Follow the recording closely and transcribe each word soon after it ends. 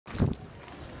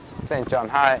St. John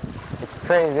High. It's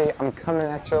crazy. I'm coming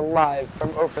at you live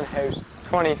from Open House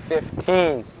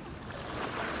 2015.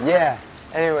 Yeah.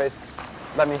 Anyways,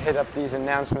 let me hit up these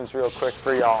announcements real quick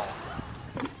for y'all.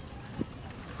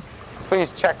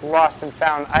 Please check lost and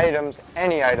found items.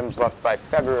 Any items left by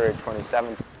February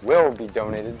 27th will be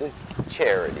donated to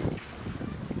charity.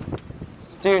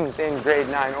 Students in grade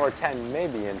 9 or 10 may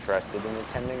be interested in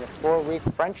attending a 4-week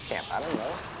French camp. I don't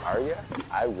know. Are you?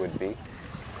 I would be.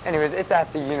 Anyways, it's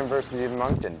at the University of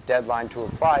Moncton. Deadline to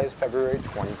apply is February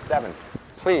 27th.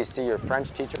 Please see your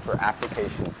French teacher for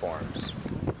application forms.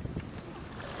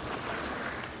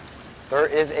 There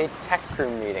is a tech crew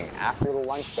meeting after the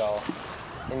lunch bell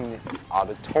in the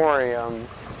auditorium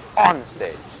on the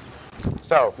stage.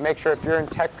 So make sure if you're in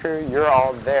tech crew, you're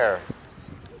all there.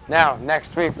 Now,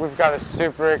 next week, we've got a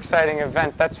super exciting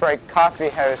event. That's right, Coffee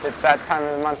House. It's that time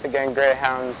of the month again,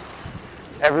 Greyhounds.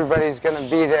 Everybody's going to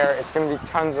be there. It's going to be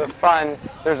tons of fun.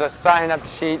 There's a sign-up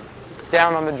sheet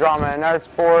down on the Drama and Arts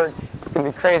board. It's going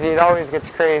to be crazy. It always gets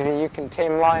crazy. You can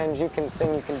tame lions, you can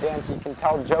sing, you can dance, you can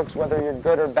tell jokes whether you're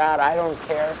good or bad. I don't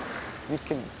care. You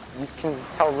can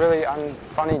tell really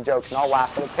unfunny jokes, and I'll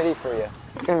laugh at a pity for you.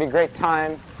 It's going to be a great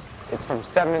time. It's from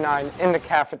 7 to 9 in the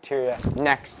cafeteria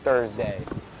next Thursday.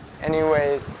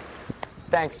 Anyways,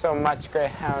 thanks so much,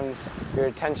 Greyhounds. Your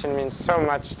attention means so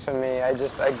much to me. I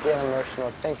get emotional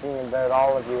thinking about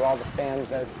all of you, all the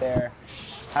fans out there.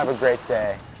 Have a great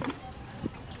day.